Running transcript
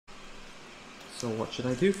So what should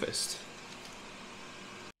I do first?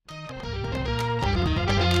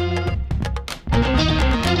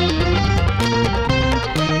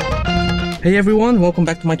 Hey everyone, welcome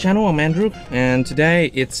back to my channel. I'm Andrew, and today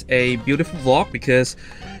it's a beautiful vlog because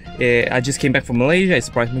I just came back from Malaysia. I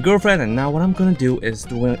surprised my girlfriend, and now what I'm gonna do is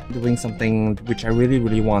doing something which I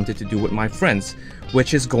really wanted to do with my friends,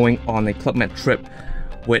 which is going on a ClubMed trip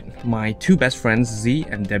with my two best friends,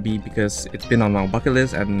 Zhee and Debbie, because it's been on our bucket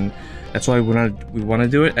list and that's why we want to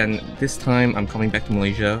do it. And this time I'm coming back to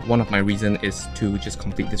Malaysia. One of my reasons is to just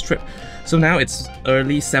complete this trip. So now it's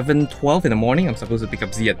early 7:12 in the morning. I'm supposed to pick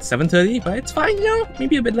up Zhee at 7:30, but it's fine, you know,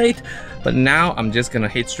 maybe a bit late. But now I'm just gonna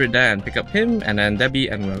head straight there and pick up him and then Debbie,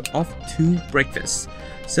 and we're off to breakfast.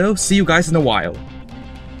 So see you guys in a while.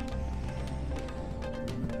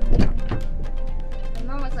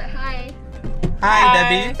 Hi,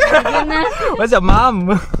 Debbie. Where's your mom?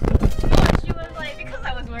 She was like, because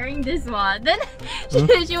I was wearing this one, then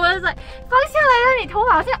she was like, 放下来了，你头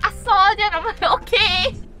发好像阿嫂这样。I'm like,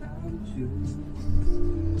 okay.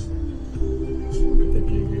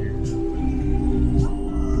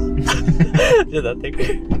 Just nothing.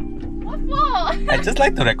 What for? I just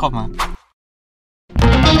like to record, ma.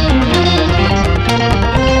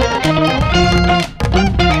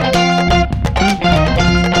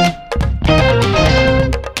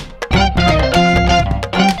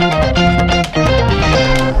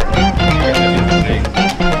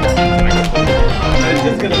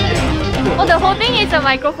 Oh, the whole thing is a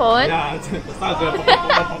microphone? Yeah, it's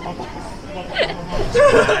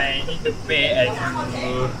I need to pay and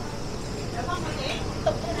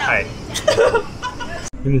hi.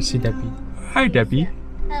 You will see Debbie. Hi, Debbie.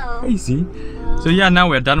 Hello. Hi, Zhee. So yeah, now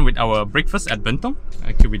we're done with our breakfast at Bentong.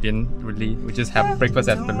 Actually, we didn't really. We just have breakfast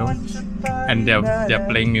at Bentong, and they're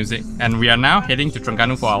playing music. And we are now heading to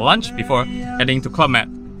Terengganu for our lunch before heading to ClubMed.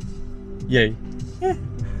 Yay!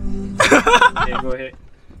 Okay, go ahead.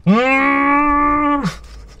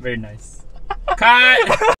 Very nice. Cut.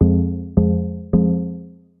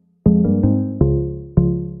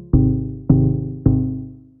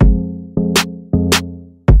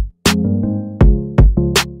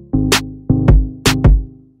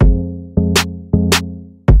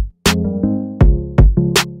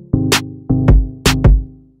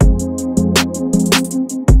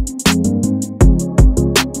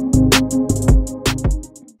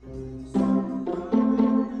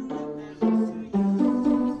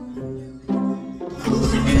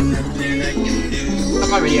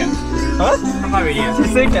 Huh? Come on, really. She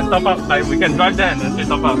said can top up, like we can drive there and then she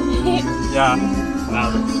top up. Yeah.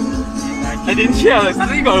 I didn't hear, like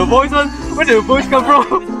suddenly got a voice on. Where did the voice come from?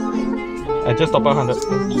 I just top up 100.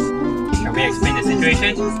 Can we explain the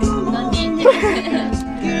situation? No need.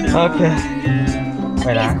 Okay.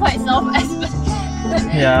 Wait, It's quite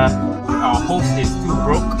self-explanatory. yeah. Our host is too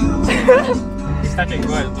broke. He started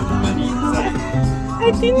going to money.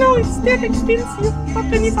 I didn't know it's that expensive. For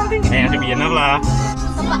 20 something. It had to be enough lah.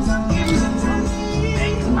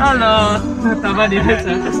 Hello. Tambah dia.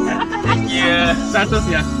 Thank you. 100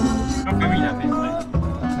 ya. How can we have it?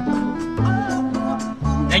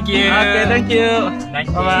 Thank you. Okay, thank you. Thank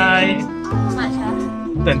you. Bye bye. How much,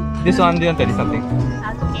 huh? This one 30 something.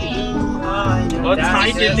 Okay. 我差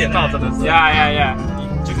一点点到真的是。Yeah.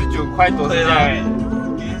 99块多是这样。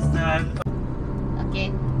Okay.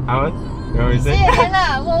 Howard, you know what you Say say? it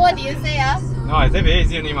lah. What do you say, ah? No, I say very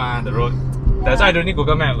easy only ma, the road. That's why I don't need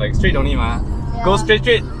Google Map, like straight only ma. Yeah. Go straight,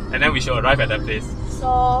 and then we should arrive at that place.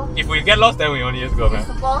 So, If we get lost, then we only use Google we're Map.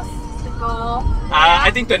 supposed to go. I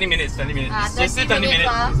think 20 minutes. 20 minutes. Ah, Just say 20 20 minutes.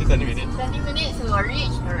 minutes, Just say 20 minutes. 20 minutes we will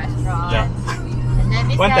reach the restaurant. Yeah. And then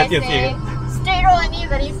this guy 1:30 okay. say, straight road only,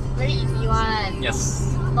 very easy one.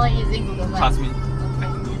 Yes. Not using Google Maps. Trust me.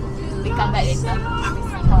 We come back later. We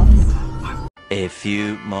see how. A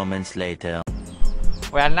few moments later.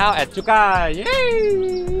 We are now at Chuka.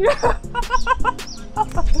 Yay!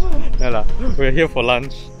 Yeah, we're here for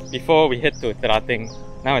lunch before we head to Cherating.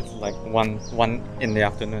 Now it's like 1 in the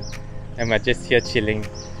afternoon, and we're just here chilling.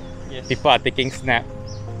 Yes. People are taking snap.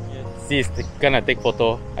 Zhee is gonna take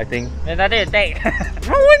photo, I think. There's nothing to take.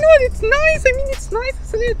 No, why not? It's nice. I mean, it's nice,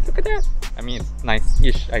 isn't it? Look at that. I mean, it's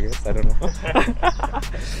nice-ish, I guess. I don't know.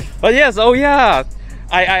 But yes, oh yeah.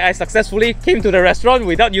 I successfully came to the restaurant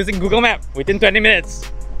without using Google Map within 20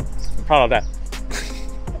 minutes. I'm proud of that.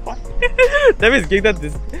 Debbie is giving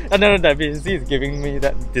that Debbie is giving me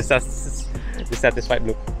that dissatisfied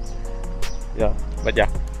look. Yeah, but yeah,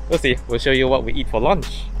 we'll see. We'll show you what we eat for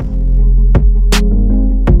lunch.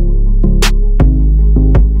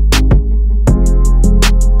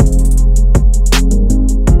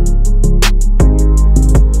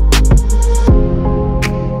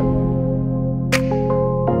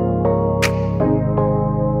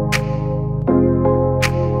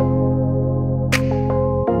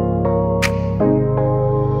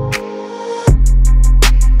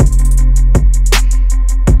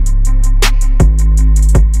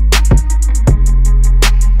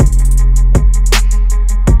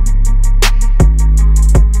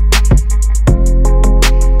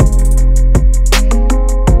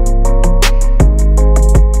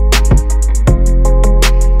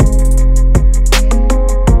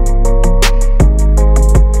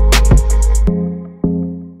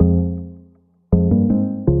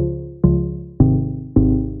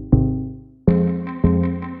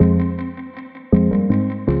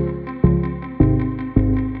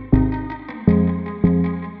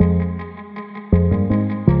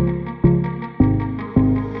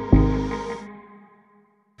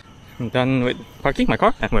 done with parking my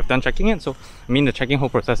car and we've done checking in. So I mean the checking whole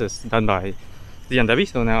process is done by Zhee and Debbie.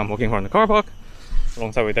 So now I'm walking around the car park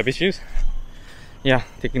alongside with Debbie's shoes. Yeah,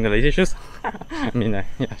 taking the lazy shoes. I mean,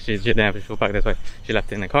 yeah, she didn't have a shoe park, that's why she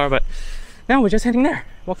left it in the car. But now we're just heading there,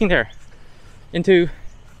 walking there into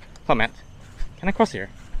ClubMed. Can I cross here?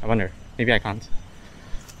 I wonder. Maybe I can't.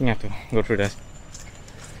 I think I have to go through this.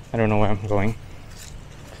 I don't know where I'm going.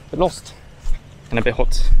 But lost and a bit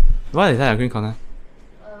hot. What is that? A green corner?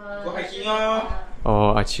 Go hiking oh.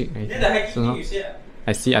 Oh, I check.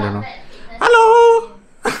 I see. I don't know. Hello!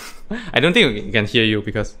 I don't think we can hear you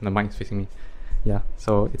because the mic is facing me. Yeah,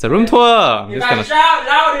 so it's a room tour. I'm just gonna shout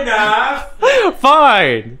loud enough.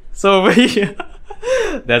 Fine. So over here,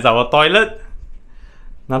 there's our toilet.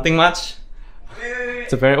 Nothing much. Wait.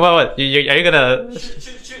 It's a very what? Are you gonna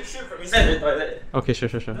Shoot from inside the toilet. Okay, sure.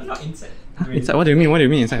 No, not inside. Inside? What do you mean? What do you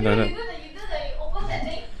mean inside the toilet? You open that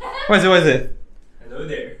thing. What is it? Hello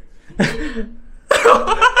there.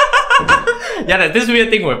 Yeah, this weird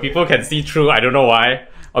thing where people can see through. I don't know why.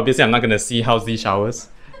 Obviously, I'm not gonna see how Zee showers.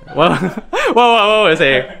 What was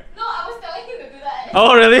it? No, I was telling you to do that.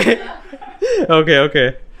 Oh, really? Yeah.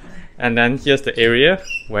 Okay. And then here's the area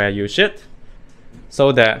where you shit,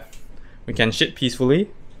 so that we can shit peacefully,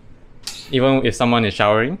 even if someone is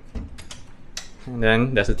showering. And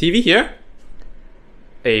then there's a TV here,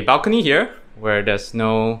 a balcony here where there's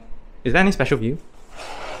no. Is there any special view?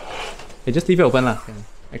 Hey, just leave it open lah.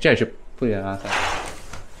 Actually, I should put it outside.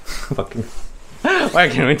 Fucking. Why I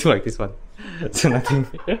can only do like this one? So nothing.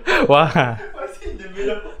 Wow. Why is it in the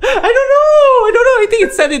middle? I don't know. I think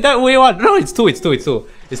it's set it that way one. No, it's two. It's two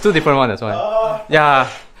different ones, that's why. Yeah.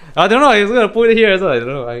 I don't know, I was gonna put it here as well. I don't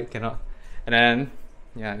know, I cannot. And then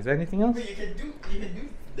yeah, is there anything else? Wait, you can do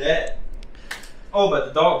that. Oh, but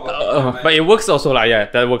the dog but it works also like, yeah,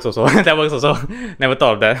 that works also. That works also. Never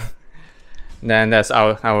thought of that. Then that's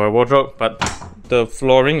our wardrobe, but the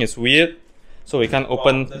flooring is weird, so we can't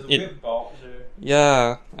open there's a it. weird bulb there.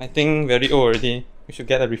 Yeah, I think very old already. We should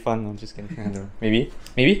get a refund. I'm just kidding. I don't know. Maybe.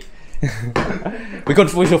 We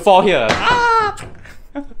should fall here.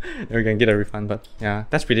 Then we can get a refund. But yeah,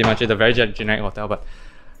 that's pretty much it. A very generic hotel. But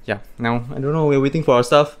yeah, now I don't know. We're waiting for our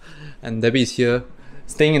stuff, and Debbie is here,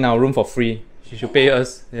 staying in our room for free. She should pay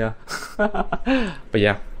us. Yeah. But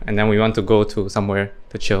yeah, and then we want to go to somewhere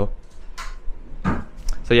to chill.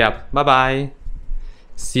 So yeah, bye bye.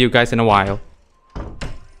 See you guys in a while.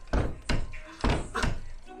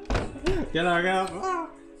 Get out.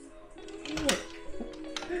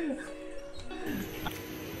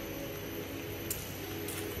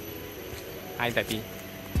 Hi, Debbie.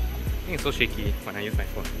 I think it's so shaky when I use my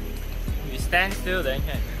phone. You stand still then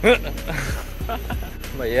can.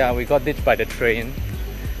 But yeah, we got ditched by the train,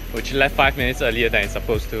 which left 5 minutes earlier than it's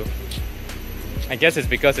supposed to. I guess it's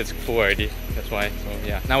because it's full already. That's why. So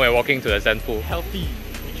yeah, now we're walking to the Zen pool. Healthy.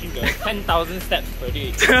 Reaching the 10,000 steps per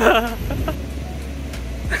day.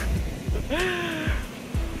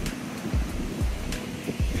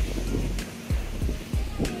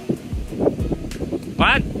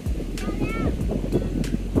 What?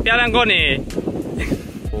 漂亮过你.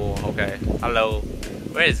 Oh, okay. Hello.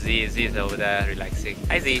 Where is Zee? Zee is over there relaxing.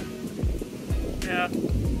 Hi, Zee. Yeah.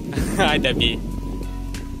 Hi, Debbie.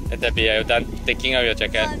 Hey, Debbie, are you done taking out your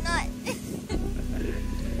jacket? No, not.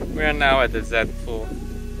 We are now at the Zen pool,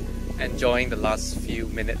 enjoying the last few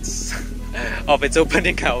minutes of its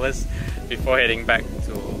opening hours before heading back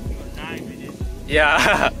to 9 minutes.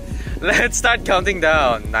 Yeah. Let's start counting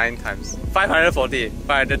down. 9 times 540,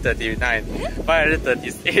 539,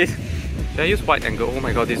 538. Should I use white and gold? Oh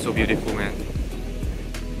my god, this is so beautiful, man.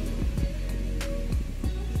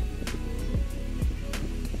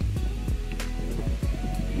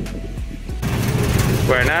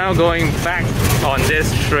 We're now going back on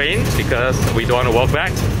this train because we don't want to walk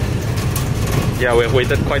back. Yeah, we've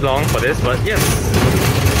waited quite long for this, but yes,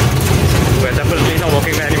 we're definitely not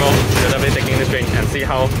walking back anymore. We're definitely taking this train and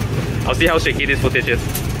I'll see how shaky this footage is.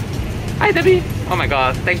 Hi, Debbie! Oh my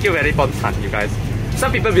god, thank you very much, you guys.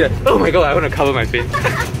 Some people be like, oh my god, I want to cover my face.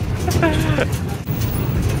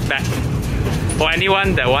 Back. For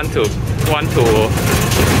anyone that want to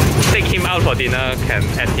take him out for dinner, can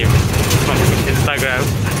add him on Instagram.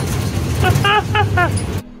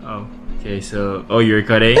 Oh, okay, so you're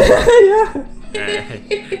recording?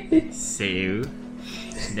 Yeah. So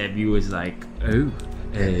Debbie was like, oh,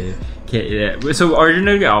 okay. So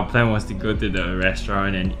originally our plan was to go to the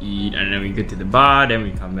restaurant and eat, and then we go to the bar, then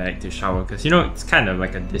we come back to shower, because you know it's kind of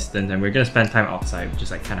like a distance, and we're gonna spend time outside, which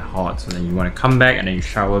is like kind of hot. So then you want to come back and then you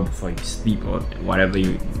shower before you sleep or whatever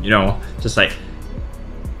you know, just like,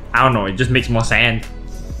 I don't know, it just makes more sense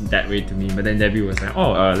that way to me. But then Debbie was like,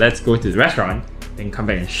 oh, let's go to the restaurant then come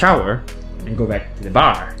back and shower, and go back to the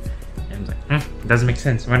bar. And I was like, it doesn't make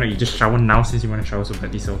sense. Why don't you just shower now since you want to shower so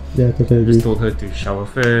badly? So Yeah, totally I agree. just told her to shower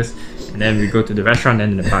first, and then we go to the restaurant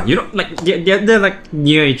and then the bar. You know, like they're like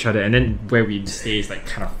near each other, and then where we stay is like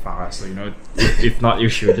kind of far. So you know, if not, you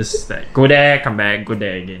should just like go there, come back, go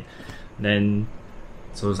there again. Then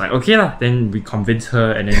so it's like okay lah. Then we convinced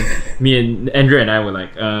her, and then me and Andrew and I were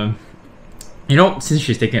like, you know, since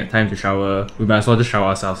she's taking the time to shower, we might as well just shower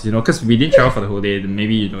ourselves, you know, because we didn't shower for the whole day. Then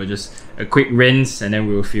maybe, you know, just a quick rinse and then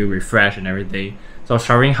we'll feel refreshed and everything. So I was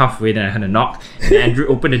showering halfway, then I heard a knock, and Andrew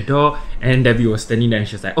opened the door, and Debbie was standing there and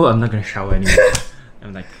she was like, oh, I'm not gonna shower anymore.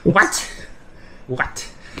 I'm like, what? What?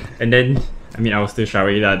 And then, I mean, I was still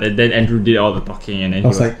showering that. Then Andrew did all the talking, and then I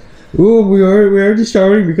was like, oh, we're already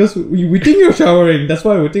showering because we think you're showering. That's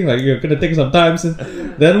why we think like you're gonna take some time.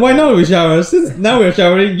 Then why not we shower? Since now we're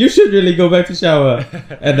showering, you should really go back to shower.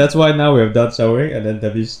 And that's why now we have done showering, and then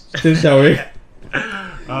Debbie's still showering.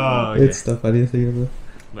 oh, okay. It's the funniest thing ever.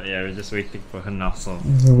 But yeah, we're just waiting for her now, so.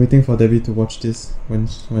 We're waiting for Debbie to watch this when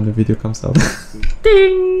the video comes out.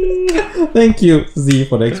 Ding! Thank you, Zee,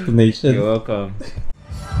 for the explanation. You're welcome.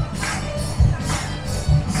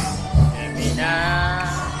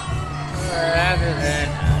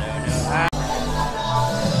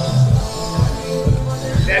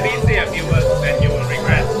 Debbie, say a few words and you will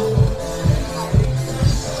regret.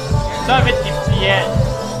 Not a bit tipsy yet.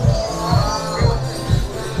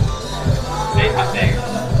 Say something.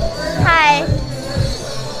 Hi.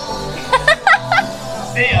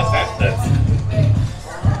 Say a sentence.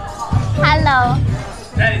 Hello.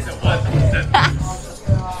 That is a word of a sentence.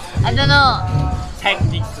 I don't know.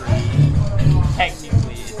 Technically,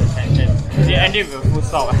 it's a sentence. You end it with a full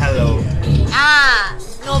stop. Hello. Ah,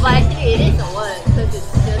 no, but actually it is a word because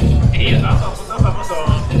it's just. Hey,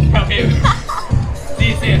 help him.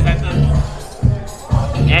 Say a sentence.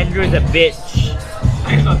 Andrew's a bitch.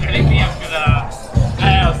 Thanks for telling me I'm gonna.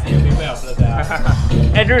 I'll see you people after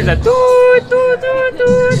that. Andrew's a toot.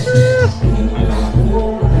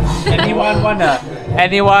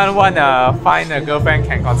 Anyone wanna find a girlfriend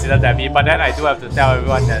can consider Debbie, but then I do have to tell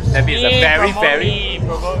everyone that Debbie is a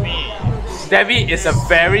Debbie is a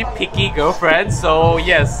very picky girlfriend, so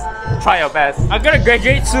yes, try your best. I'm gonna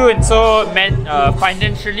graduate soon, so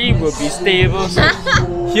financially we'll be stable soon.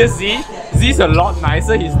 Here's Zee. Zee's a lot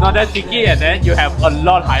nicer, he's not that picky, and then you have a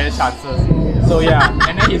lot higher chances. So yeah,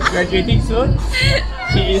 and then he's graduating soon.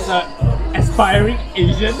 He is an aspiring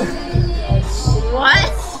Asian.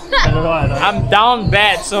 What? I don't know. I'm down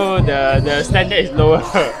bad, so the standard is lower.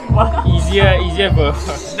 easier for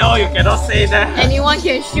her. No, you cannot say that. Anyone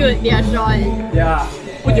can shoot their shot. Yeah.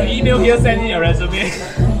 Put your email here, send in your resume.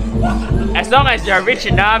 As long as you're rich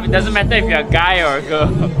enough, it doesn't matter if you're a guy or a girl.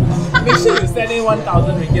 Make sure you send in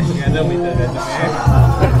 1,000 ringgit together with the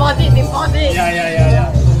resume. Deposit.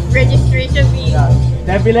 Yeah. Registration fee.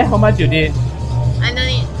 Debbie, how much you need? I don't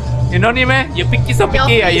need. You don't need me? You picky so Your picky,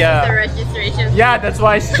 fee is the yeah. registration fee. Yeah, that's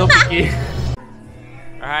why she's so picky.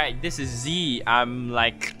 Alright, this is Zee. I'm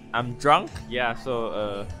drunk. Yeah,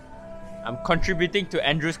 so I'm contributing to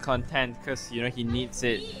Andrew's content because you know he needs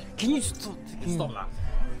it. Can you stop lah?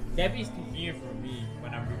 Debbie's taking it from me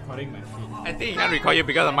when I'm recording my shit. I think he can't record you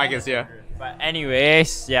because the mic is here. But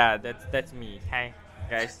anyways, yeah, that's me. Hi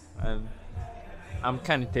guys. I'm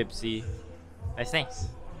kind of tipsy. Thanks.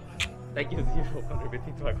 Thank you for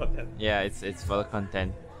contributing to my content. Yeah, it's for the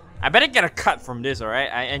content. I better get a cut from this,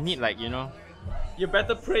 alright? I need like, you know. You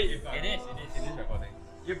better pray if it is recording.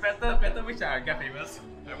 You better wish I get famous.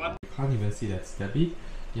 You can't even see that's Debbie.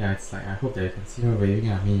 Yeah, it's like I hope that you can see her waving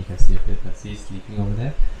at me. You can see a bit, but she's sleeping over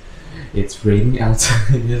there. It's raining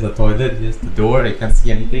outside. Here's the toilet, here's the door, I can't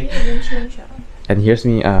see anything. You didn't change. And here's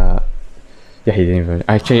me, yeah, he didn't even.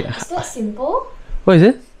 Actually, It's not simple. what is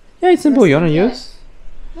it? Yeah, it's simple. You wanna use?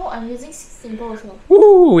 No, I'm using simple also.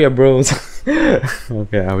 Woo, we are bros.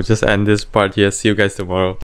 Okay, I will just end this part here. See you guys tomorrow.